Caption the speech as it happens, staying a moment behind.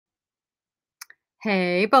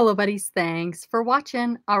Hey, Bolo Buddies, thanks for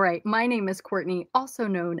watching. All right, my name is Courtney, also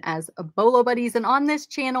known as Bolo Buddies, and on this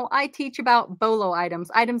channel, I teach about Bolo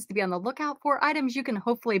items to be on the lookout for, items you can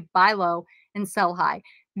hopefully buy low and sell high.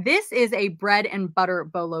 This is a bread and butter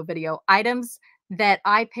Bolo video, items that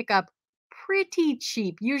I pick up pretty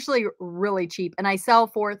cheap, usually really cheap, and I sell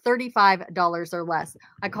for $35 or less.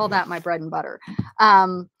 I call that my bread and butter.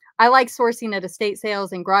 Um, I like sourcing at estate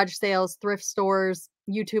sales and garage sales, thrift stores,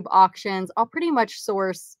 YouTube auctions. I'll pretty much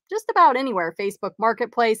source just about anywhere, Facebook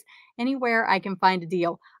Marketplace, anywhere I can find a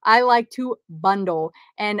deal. I like to bundle.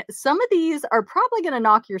 And some of these are probably going to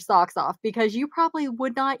knock your socks off because you probably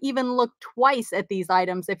would not even look twice at these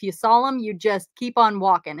items. If you saw them, you just keep on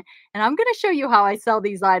walking. And I'm going to show you how I sell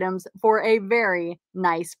these items for a very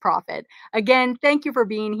nice profit. Again, thank you for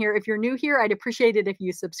being here. If you're new here, I'd appreciate it if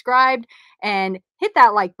you subscribed and hit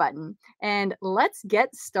that like button. And let's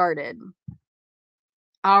get started.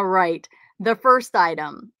 All right. The first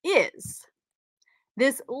item is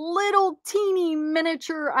this little teeny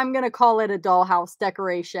miniature, I'm going to call it a dollhouse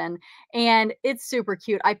decoration, and it's super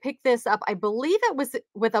cute. I picked this up, I believe it was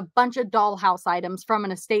with a bunch of dollhouse items from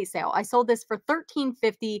an estate sale. I sold this for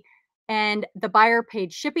 $13.50 and the buyer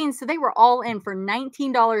paid shipping, so they were all in for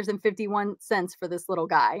 $19.51 for this little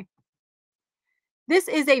guy. This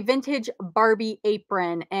is a vintage Barbie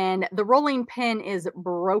apron, and the rolling pin is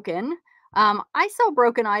broken. I sell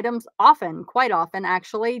broken items often, quite often,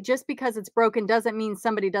 actually. Just because it's broken doesn't mean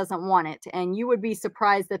somebody doesn't want it. And you would be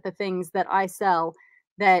surprised at the things that I sell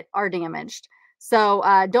that are damaged. So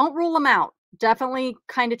don't rule them out. Definitely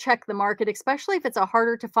kind of check the market, especially if it's a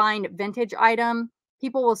harder to find vintage item.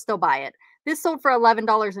 People will still buy it. This sold for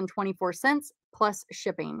 $11.24 plus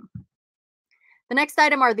shipping. The next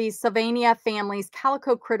item are these Sylvania Families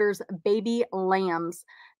Calico Critters Baby Lambs.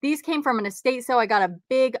 These came from an estate sale. I got a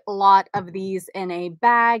big lot of these in a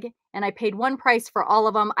bag, and I paid one price for all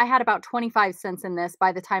of them. I had about 25 cents in this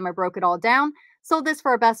by the time I broke it all down. Sold this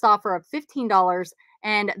for a best offer of $15,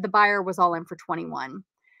 and the buyer was all in for 21.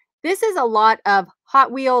 This is a lot of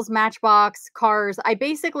Hot Wheels, Matchbox, cars. I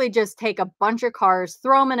basically just take a bunch of cars,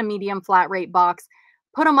 throw them in a medium flat rate box,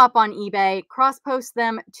 put them up on eBay, cross post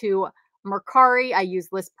them to Mercari. I use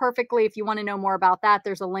List Perfectly. If you want to know more about that,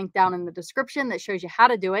 there's a link down in the description that shows you how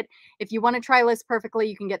to do it. If you want to try List Perfectly,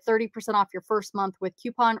 you can get 30% off your first month with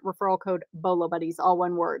coupon referral code bolobuddies, all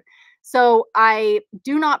one word. So I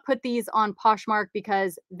do not put these on Poshmark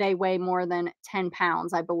because they weigh more than 10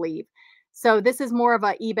 pounds, I believe. So this is more of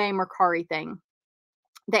a eBay Mercari thing.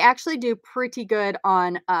 They actually do pretty good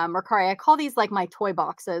on Mercari. I call these like my toy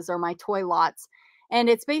boxes or my toy lots. And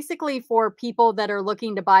it's basically for people that are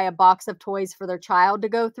looking to buy a box of toys for their child to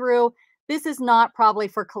go through. This is not probably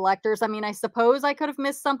for collectors. I mean, I suppose I could have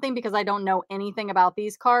missed something because I don't know anything about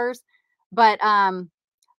these cars, but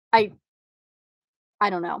I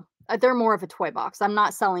don't know. They're more of a toy box. I'm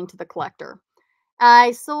not selling to the collector.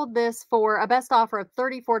 I sold this for a best offer of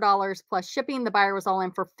 $34 plus shipping. The buyer was all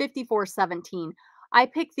in for $54.17. I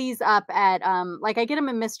pick these up at like I get them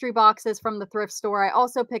in mystery boxes from the thrift store. I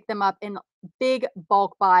also pick them up in big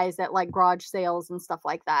bulk buys at like garage sales and stuff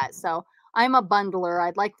like that. So I'm a bundler.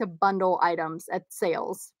 I'd like to bundle items at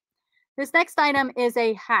sales. This next item is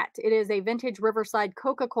a hat. It is a vintage Riverside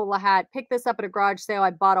Coca-Cola hat. Picked this up at a garage sale.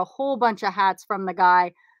 I bought a whole bunch of hats from the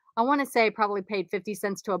guy. I want to say probably paid 50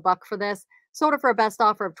 cents to a buck for this. Sold it for a best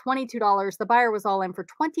offer of $22. The buyer was all in for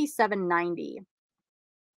 $27.90.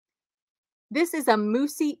 This is a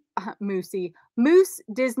Moose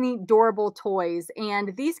Disney Durable Toys,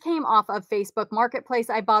 and these came off of Facebook Marketplace.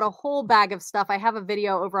 I bought a whole bag of stuff. I have a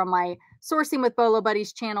video over on my Sourcing with Bolo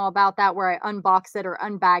Buddies channel about that, where I unbox it or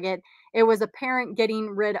unbag it. It was a parent getting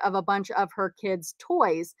rid of a bunch of her kids'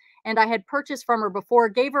 toys, and I had purchased from her before,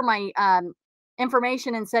 gave her my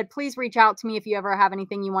information and said, please reach out to me if you ever have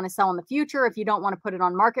anything you want to sell in the future, if you don't want to put it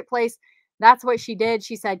on Marketplace. That's what she did.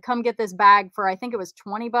 She said, come get this bag for, I think it was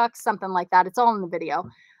 20 bucks, something like that. It's all in the video.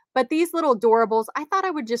 But these little durables, I thought I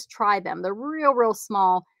would just try them. They're real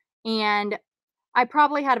small. And I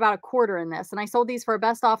probably had about a quarter in this. And I sold these for a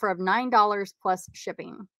best offer of $9 plus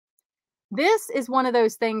shipping. This is one of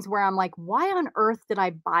those things where I'm like, why on earth did I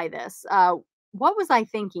buy this? What was I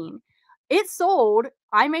thinking? It sold.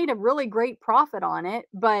 I made a really great profit on it,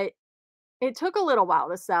 but it took a little while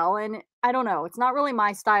to sell, and I don't know, it's not really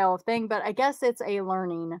my style of thing, but I guess it's a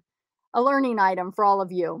learning item for all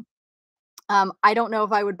of you. I don't know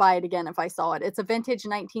if I would buy it again if I saw it. It's a vintage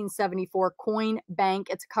 1974 coin bank.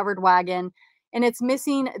 It's a covered wagon, and it's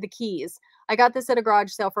missing the keys. I got this at a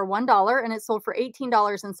garage sale for $1, and it sold for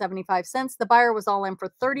 $18.75. The buyer was all in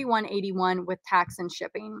for $31.81 with tax and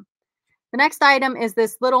shipping. The next item is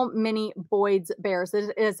this little mini Boyd's Bears.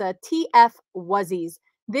 It is a TF Wuzzies.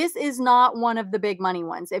 This is not one of the big money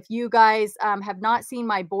ones. If you guys have not seen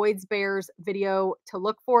my Boyd's Bears video to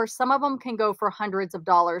look for, some of them can go for hundreds of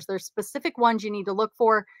dollars. There's specific ones you need to look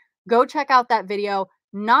for. Go check out that video,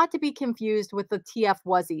 not to be confused with the TF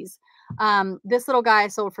Wuzzies. This little guy I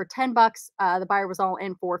sold for 10 bucks. The buyer was all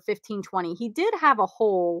in for 15-20. He did have a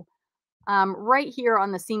hole right here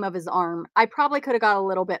on the seam of his arm. I probably could have got a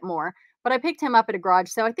little bit more, but I picked him up at a garage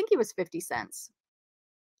sale. I think he was 50 cents.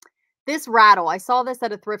 This rattle, I saw this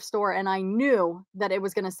at a thrift store and I knew that it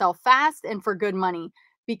was going to sell fast and for good money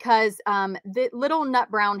because the little nut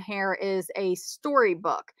brown hair is a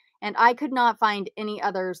storybook and I could not find any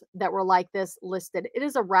others that were like this listed. It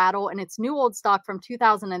is a rattle and it's new old stock from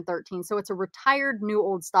 2013. So it's a retired new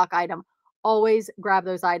old stock item. Always grab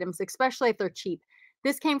those items, especially if they're cheap.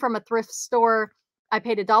 This came from a thrift store. I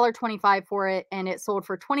paid $1.25 for it and it sold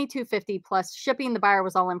for $22.50 plus shipping. The buyer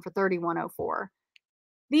was all in for $31.04.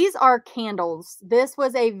 These are candles. This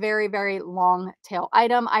was a very, very long tail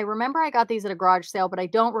item. I remember I got these at a garage sale, but I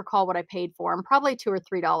don't recall what I paid for them. Probably $2 or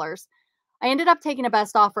 $3. I ended up taking a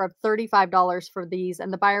best offer of $35 for these,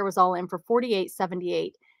 and the buyer was all in for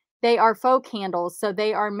 $48.78. They are faux candles, so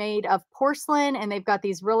they are made of porcelain, and they've got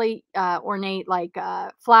these really ornate, like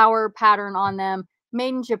flower pattern on them.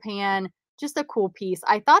 Made in Japan. Just a cool piece.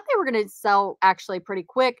 I thought they were going to sell actually pretty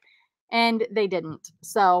quick, and they didn't.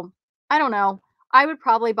 So I don't know. I would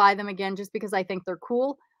probably buy them again just because I think they're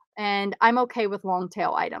cool and I'm okay with long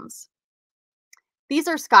tail items. These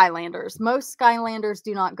are Skylanders. Most Skylanders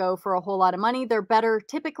do not go for a whole lot of money. They're better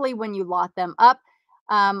typically when you lot them up.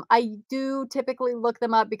 I do typically look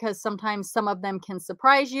them up because sometimes some of them can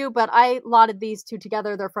surprise you, but I lotted these two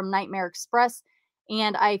together. They're from Nightmare Express.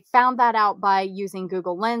 And I found that out by using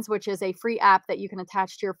Google Lens, which is a free app that you can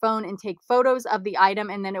attach to your phone and take photos of the item,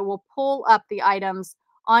 and then it will pull up the items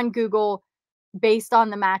on Google based on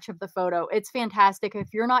the match of the photo. It's fantastic.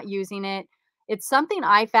 If you're not using it, it's something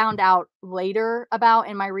I found out later about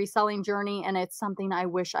in my reselling journey, and it's something I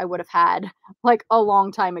wish I would have had like a long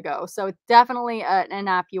time ago. So it's definitely an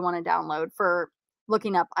app you want to download for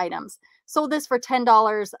looking up items. Sold this for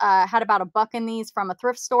 $10. Had about a buck in these from a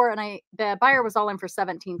thrift store, and the buyer was all in for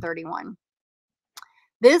 $17.31.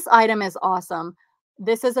 This item is awesome.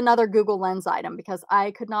 This is another Google Lens item because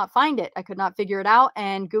I could not find it. I could not figure it out,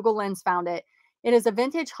 and Google Lens found it. It is a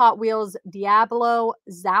vintage Hot Wheels Diablo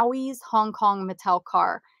Zowies Hong Kong Mattel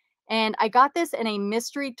car. And I got this in a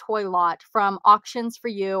mystery toy lot from Auctions for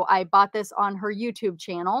You. I bought this on her YouTube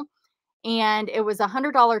channel and it was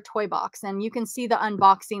 $100 toy box. And you can see the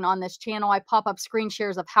unboxing on this channel. I pop up screen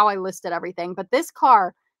shares of how I listed everything. But this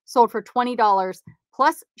car sold for $20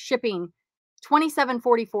 plus shipping,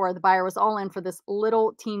 $27.44. The buyer was all in for this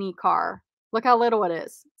little teeny car. Look how little it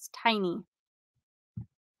is. It's tiny.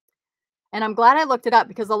 And I'm glad I looked it up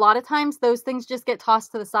because a lot of times those things just get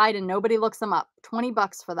tossed to the side and nobody looks them up. 20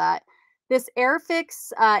 bucks for that. This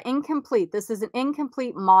Airfix incomplete. This is an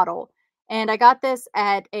incomplete model. And I got this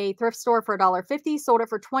at a thrift store for $1.50, sold it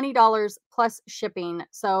for $20 plus shipping.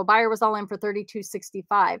 So buyer was all in for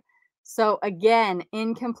 $32.65. So again,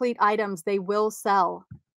 incomplete items, they will sell.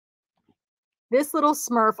 This little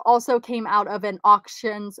Smurf also came out of an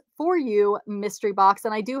Auctions for You mystery box.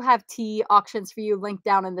 And I do have T Auctions for You linked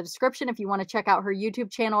down in the description if you want to check out her YouTube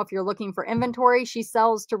channel. If you're looking for inventory, she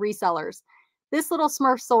sells to resellers. This little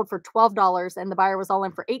Smurf sold for $12 and the buyer was all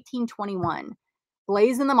in for $18.21.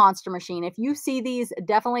 Blazing the Monster Machine. If you see these,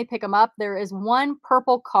 definitely pick them up. There is one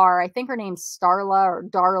purple car. I think her name's Starla or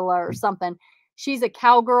Darla or something. She's a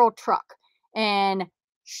cowgirl truck. And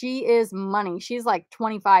she is money. She's like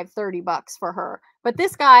 25, 30 bucks for her. But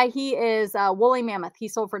this guy, he is a woolly mammoth. He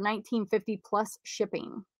sold for $19.50 plus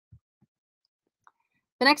shipping.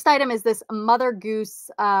 The next item is this Mother Goose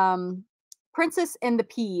Princess and the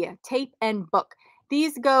Pea tape and book.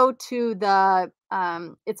 These go to the,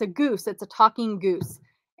 it's a goose. It's a talking goose.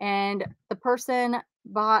 And the person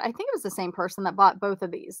bought, I think it was the same person that bought both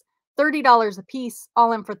of these. $30 a piece,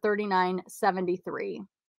 all in for $39.73.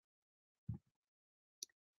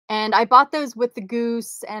 And I bought those with the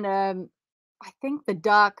goose and I think the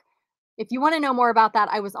duck. If you want to know more about that,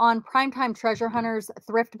 I was on Primetime Treasure Hunters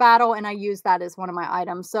Thrift Battle and I used that as one of my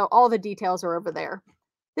items. So all the details are over there.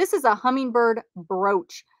 This is a hummingbird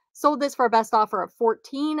brooch. Sold this for a best offer of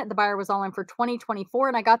 $14. The buyer was all in for $20.24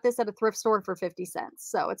 and I got this at a thrift store for 50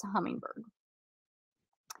 cents. So it's a hummingbird.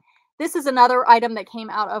 This is another item that came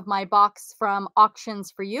out of my box from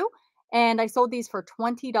Auctions for You. And I sold these for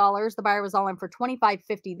 $20. The buyer was all in for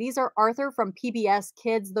 $25.50. These are Arthur from PBS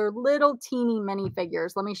Kids. They're little teeny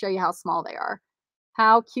minifigures. Let me show you how small they are.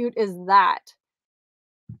 How cute is that?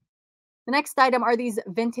 The next item are these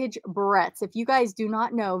vintage barrettes. If you guys do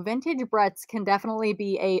not know, vintage barrettes can definitely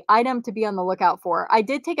be a item to be on the lookout for. I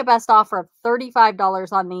did take a best offer of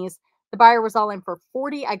 $35 on these. The buyer was all in for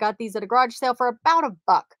 40. I got these at a garage sale for about a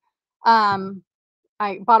buck.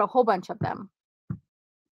 I bought a whole bunch of them.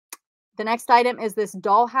 The next item is this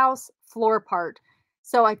dollhouse floor part.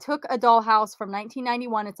 So I took a dollhouse from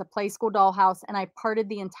 1991. It's a play school dollhouse, and I parted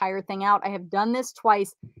the entire thing out. I have done this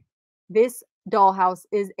twice. This dollhouse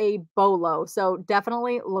is a bolo, so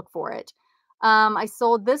definitely look for it. I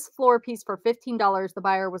sold this floor piece for $15. The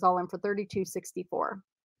buyer was all in for $32.64.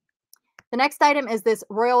 The next item is this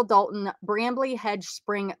Royal Dalton Brambley Hedge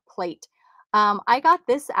Spring Plate. I got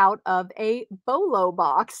this out of a Bolo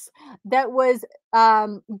box that was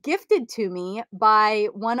gifted to me by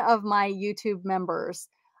one of my YouTube members.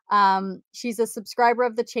 She's a subscriber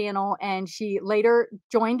of the channel and she later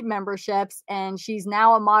joined memberships, and she's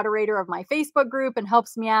now a moderator of my Facebook group and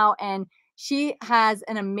helps me out. And she has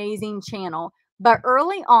an amazing channel. But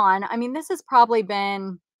early on, I mean, this has probably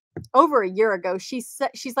been over a year ago. She's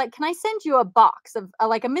like, "Can I send you a box of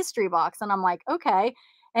like a mystery box?" And I'm like, "Okay."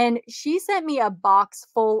 And she sent me a box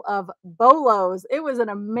full of bolos. It was an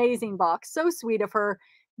amazing box. So sweet of her.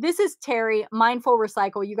 This is Terry, Mindful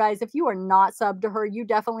Recycle. You guys, if you are not subbed to her, you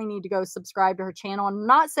definitely need to go subscribe to her channel. I'm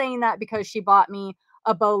not saying that because she bought me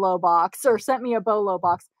a bolo box or sent me a bolo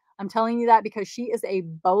box. I'm telling you that because she is a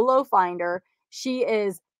bolo finder. She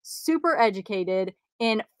is super educated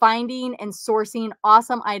in finding and sourcing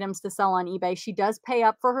awesome items to sell on eBay. She does pay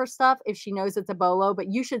up for her stuff if she knows it's a bolo, but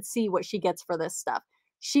you should see what she gets for this stuff.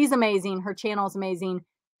 She's amazing. Her channel is amazing.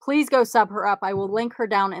 Please go sub her up. I will link her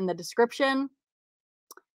down in the description.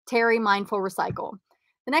 Terry, Mindful Recycle.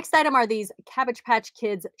 The next item are these Cabbage Patch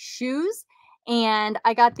Kids shoes. And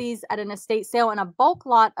I got these at an estate sale in a bulk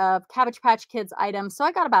lot of Cabbage Patch Kids items. So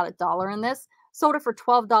I got about $1 in this. Sold it for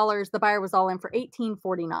 $12. The buyer was all in for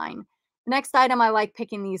 $18.49. The next item, I like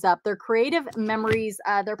picking these up. They're Creative Memories.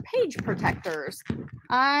 They're page protectors.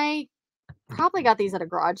 I probably got these at a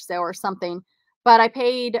garage sale or something, but I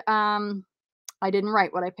paid, I didn't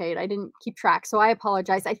write what I paid. I didn't keep track, so I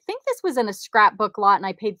apologize. I think this was in a scrapbook lot, and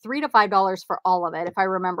I paid $3 to $5 for all of it, if I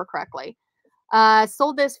remember correctly.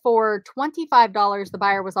 Sold this for $25. The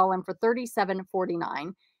buyer was all in for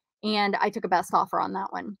 $37.49, and I took a best offer on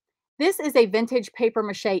that one. This is a vintage paper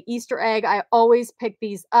mache Easter egg. I always pick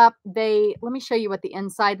these up. Let me show you what the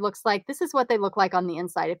inside looks like. This is what they look like on the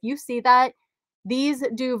inside. If you see that, these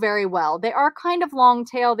do very well. They are kind of long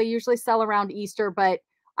tail. They usually sell around Easter, but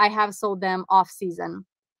I have sold them off season.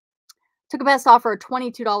 Took a best offer of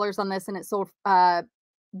 $22 on this, and it sold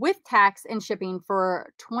with tax and shipping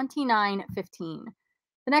for $29.15.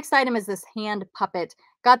 The next item is this hand puppet.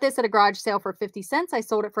 Got this at a garage sale for 50 cents. I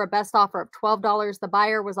sold it for a best offer of $12. The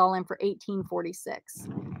buyer was all in for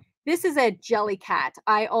 $18.46. This is a jelly cat.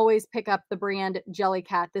 I always pick up the brand Jelly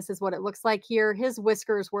Cat. This is what it looks like here. His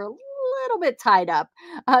whiskers were a little bit tied up.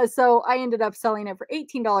 So I ended up selling it for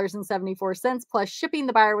 $18.74 plus shipping.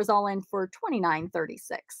 The buyer was all in for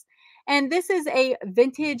 $29.36. And this is a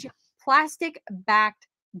vintage plastic backed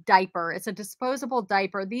diaper. It's a disposable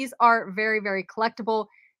diaper. These are very, very collectible.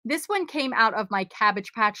 This one came out of my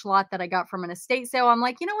Cabbage Patch lot that I got from an estate sale. I'm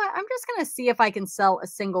like, you know what? I'm just going to see if I can sell a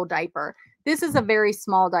single diaper. This is a very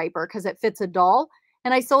small diaper because it fits a doll.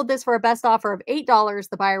 And I sold this for a best offer of $8.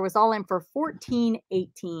 The buyer was all in for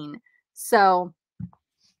 $14.18. So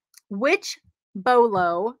which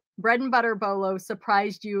bolo, bread and butter bolo,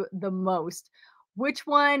 surprised you the most? Which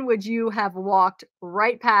one would you have walked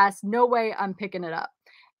right past? No way, I'm picking it up.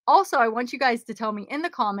 Also, I want you guys to tell me in the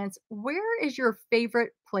comments, where is your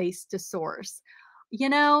favorite place to source? You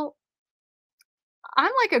know,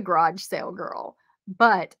 I'm like a garage sale girl,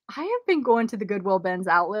 but I have been going to the Goodwill Ben's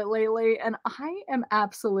outlet lately, and I am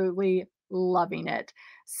absolutely loving it.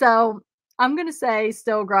 So I'm going to say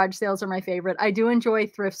still garage sales are my favorite. I do enjoy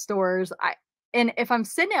thrift stores. And if I'm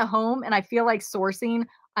sitting at home and I feel like sourcing,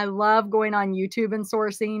 I love going on YouTube and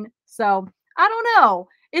sourcing. So I don't know.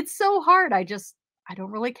 It's so hard. I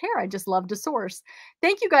don't really care. I just love to source.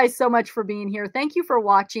 Thank you guys so much for being here. Thank you for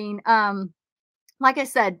watching. Like I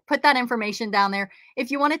said, put that information down there. If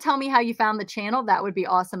you want to tell me how you found the channel, that would be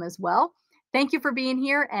awesome as well. Thank you for being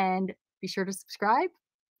here, and be sure to subscribe,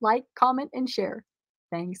 like, comment, and share.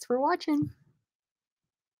 Thanks for watching.